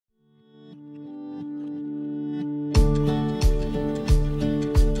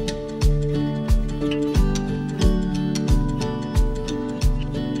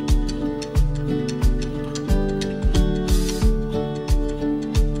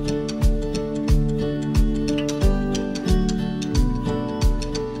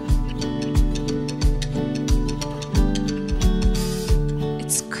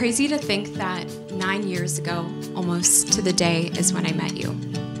crazy to think that 9 years ago, almost to the day, is when I met you.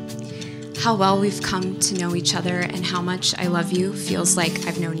 How well we've come to know each other and how much I love you feels like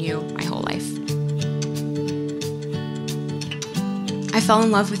I've known you my whole life. I fell in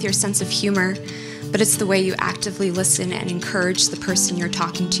love with your sense of humor, but it's the way you actively listen and encourage the person you're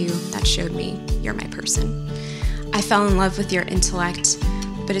talking to that showed me you're my person. I fell in love with your intellect,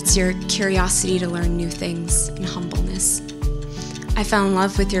 but it's your curiosity to learn new things and humbleness. I fell in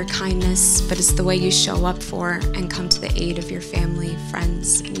love with your kindness, but it's the way you show up for and come to the aid of your family,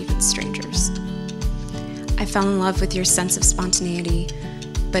 friends, and even strangers. I fell in love with your sense of spontaneity,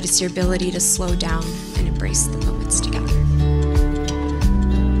 but it's your ability to slow down and embrace the moments together.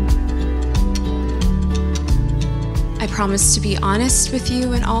 I promise to be honest with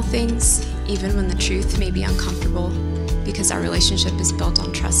you in all things, even when the truth may be uncomfortable, because our relationship is built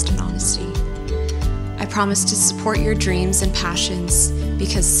on trust and honesty. I promise to support your dreams and passions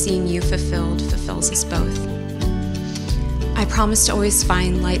because seeing you fulfilled fulfills us both. I promise to always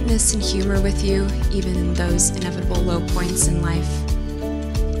find lightness and humor with you, even in those inevitable low points in life.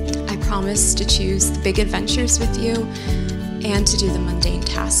 I promise to choose the big adventures with you and to do the mundane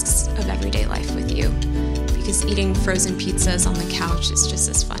tasks of everyday life with you, because eating frozen pizzas on the couch is just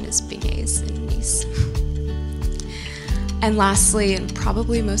as fun as beignets in Nice. And lastly, and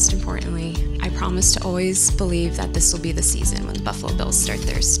probably most importantly, I promise to always believe that this will be the season when the Buffalo Bills start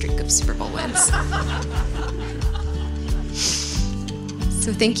their streak of Super Bowl wins.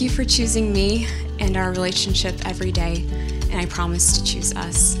 So thank you for choosing me and our relationship every day, and I promise to choose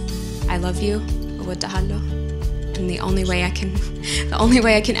us. I love you, and the only way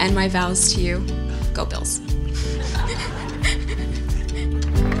I can end my vows to you, go Bills.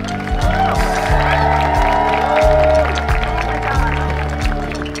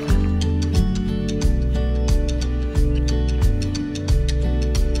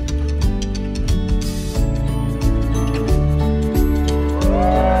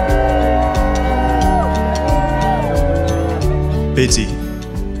 Betty,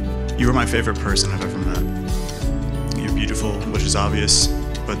 you are my favorite person I've ever met. You're beautiful, which is obvious,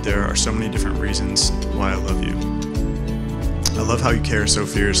 but there are so many different reasons why I love you. I love how you care so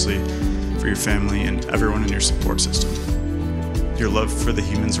fiercely for your family and everyone in your support system. Your love for the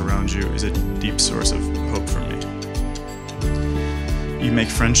humans around you is a deep source of hope for me. You make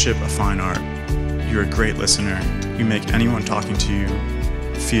friendship a fine art. You're a great listener. You make anyone talking to you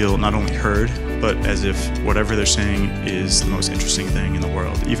feel not only heard, but as if whatever they're saying is the most interesting thing in the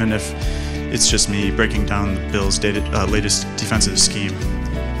world, even if it's just me breaking down the Bills' latest defensive scheme.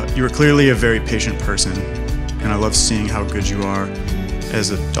 You are clearly a very patient person, and I love seeing how good you are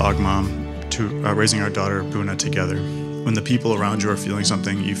as a dog mom to raising our daughter, Buna, together. When the people around you are feeling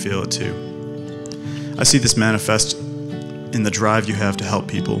something, you feel it too. I see this manifest in the drive you have to help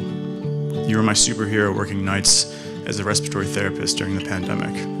people. You were my superhero working nights as a respiratory therapist during the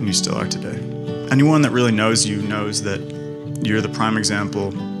pandemic, and you still are today. Anyone that really knows you knows that you're the prime example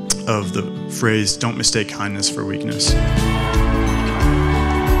of the phrase, "Don't mistake kindness for weakness."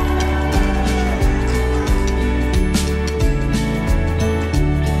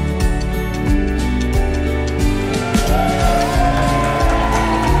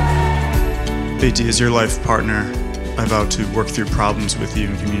 Betty, as your life partner, I vow to work through problems with you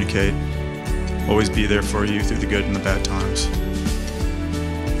and communicate, always be there for you through the good and the bad times.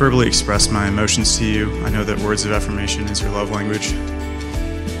 Verbally express my emotions to you. I know that words of affirmation is your love language.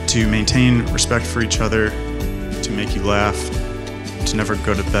 To maintain respect for each other, to make you laugh, to never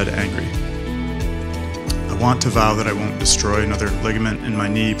go to bed angry. I want to vow that I won't destroy another ligament in my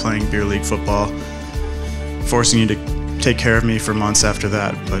knee playing beer league football, forcing you to take care of me for months after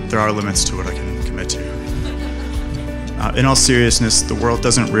that, but there are limits to what I can commit to. In all seriousness, the world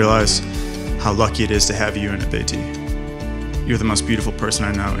doesn't realize how lucky it is to have you in it, Betty. You're the most beautiful person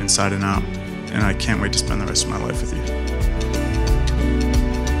I know inside and out, and I can't wait to spend the rest of my life with you.